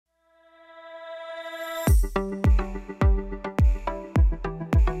Hello,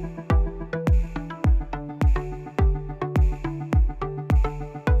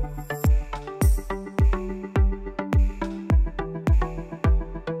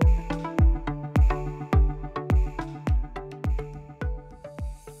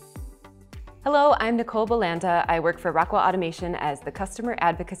 I'm Nicole Belanda. I work for Rockwell Automation as the Customer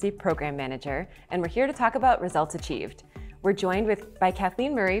Advocacy Program Manager, and we're here to talk about results achieved. We're joined by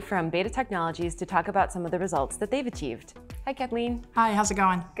Kathleen Murray from Beta Technologies to talk about some of the results that they've achieved. Hi, Kathleen. Hi, how's it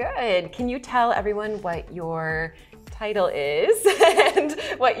going? Good. Can you tell everyone what your title is and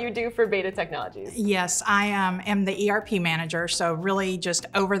what you do for Beta Technologies? Yes, I am the ERP manager, so really just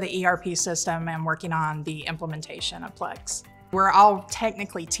over the ERP system and working on the implementation of Plex. We're all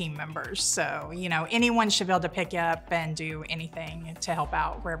technically team members, so anyone should be able to pick up and do anything to help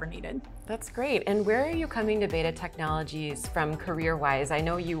out wherever needed. That's great. And where are you coming to Beta Technologies from career-wise? I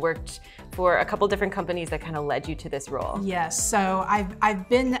know you worked for a couple different companies that kind of led you to this role. Yes, so I've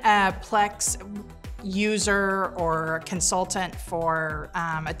been a Plex user or consultant for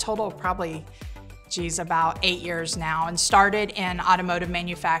a total of probably about 8 years now, and started in automotive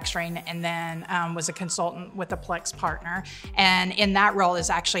manufacturing and then was a consultant with a Plex partner. And in that role is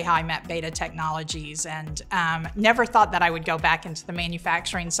actually how I met Beta Technologies, and never thought that I would go back into the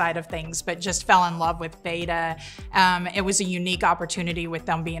manufacturing side of things, but just fell in love with Beta. It was a unique opportunity with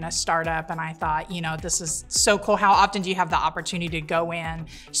them being a startup, and I thought, this is so cool. How often do you have the opportunity to go in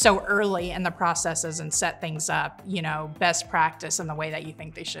so early in the processes and set things up, best practice in the way that you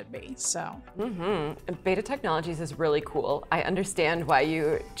think they should be, so. Beta Technologies is really cool. I understand why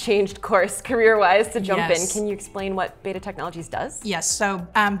you changed course career-wise to jump in. Can you explain what Beta Technologies does? Yes, so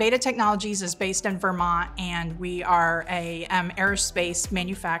Beta Technologies is based in Vermont, and we are a aerospace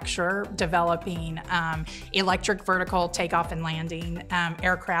manufacturer developing electric vertical takeoff and landing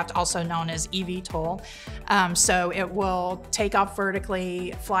aircraft, also known as eVTOL. So it will take off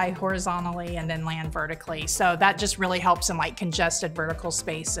vertically, fly horizontally, and then land vertically. So that just really helps in like congested vertical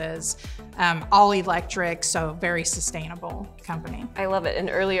spaces. All electric, so very sustainable company. I love it. And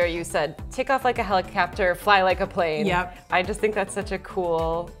earlier you said, take off like a helicopter, fly like a plane. Yep. I just think that's such a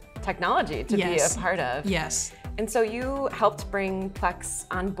cool technology to be a part of. Yes. And so you helped bring Plex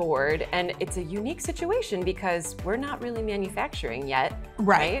on board, and it's a unique situation because we're not really manufacturing yet,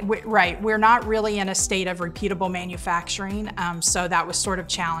 right? Right. We're not really in a state of repeatable manufacturing, so that was sort of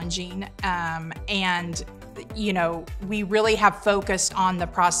challenging. And we really have focused on the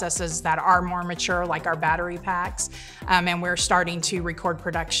processes that are more mature, like our battery packs, and we're starting to record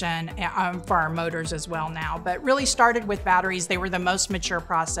production for our motors as well now. But really started with batteries. They were the most mature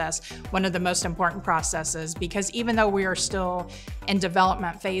process, one of the most important processes, because even though we are still in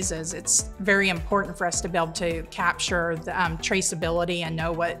development phases, it's very important for us to be able to capture the traceability and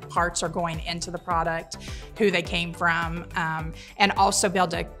know what parts are going into the product, who they came from, and also be able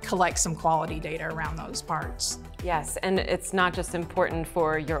to collect some quality data around those parts. Yes, and it's not just important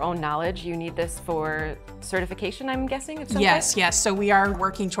for your own knowledge, you need this for certification, I'm guessing, of some type? Yes, so we are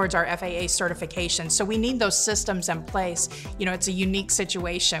working towards our FAA certification. So we need those systems in place. It's a unique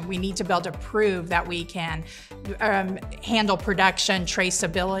situation. We need to be able to prove that we can handle production,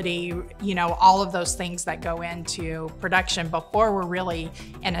 traceability, all of those things that go into production before we're really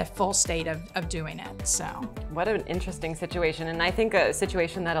in a full state of doing it, so. What an interesting situation, and I think a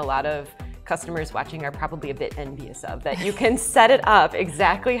situation that a lot of customers watching are probably a bit envious of, that you can set it up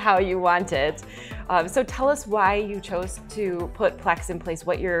exactly how you want it. So tell us why you chose to put Plex in place,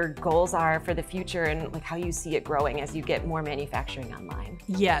 what your goals are for the future, and like how you see it growing as you get more manufacturing online.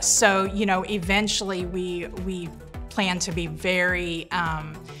 Yes, so eventually we plan to be very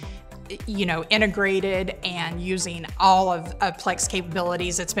integrated and using all of Plex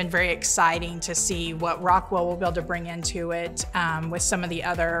capabilities. It's been very exciting to see what Rockwell will be able to bring into it with some of the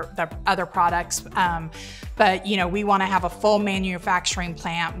other products. But we want to have a full manufacturing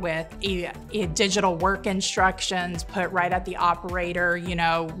plant with digital work instructions put right at the operator.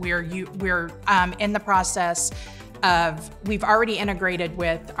 We're in the process we've already integrated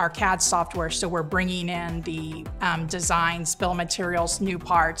with our CAD software, so we're bringing in the designs, bill of materials, new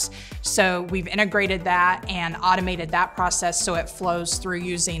parts. So we've integrated that and automated that process so it flows through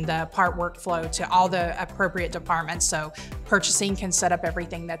using the part workflow to all the appropriate departments. So purchasing can set up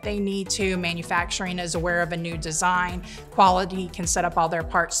everything that they need to, manufacturing is aware of a new design, quality can set up all their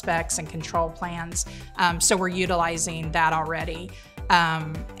part specs and control plans. So we're utilizing that already.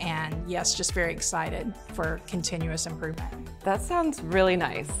 And yes, just very excited for continuous improvement. That sounds really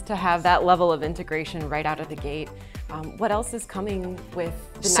nice to have that level of integration right out of the gate. What else is coming with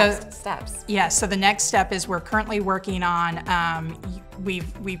the next steps? Yeah, so the next step is we're currently working on,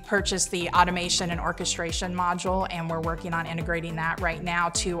 we've purchased the automation and orchestration module, and we're working on integrating that right now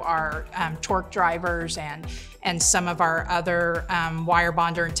to our torque drivers and some of our other wire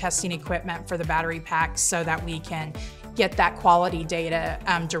bonder and testing equipment for the battery packs, so that we can get that quality data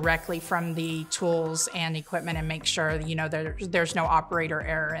directly from the tools and equipment and make sure, you know, there's no operator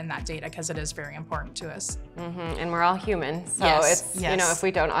error in that data, because it is very important to us. And we're all human, so Yes, it's, you know, if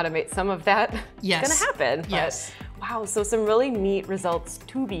we don't automate some of that, it's gonna happen. Yes. But, wow, so some really neat results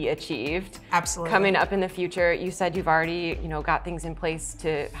to be achieved. Absolutely. Coming up in the future. You said you've already, you know, got things in place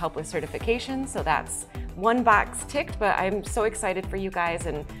to help with certification, so that's one box ticked, but I'm so excited for you guys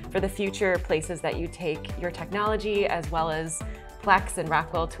and for the future places that you take your technology, as well as Plex and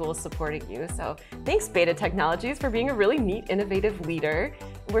Rockwell tools supporting you. So thanks, Beta Technologies, for being a really neat, innovative leader.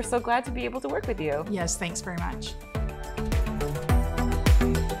 We're so glad to be able to work with you. Yes, thanks very much.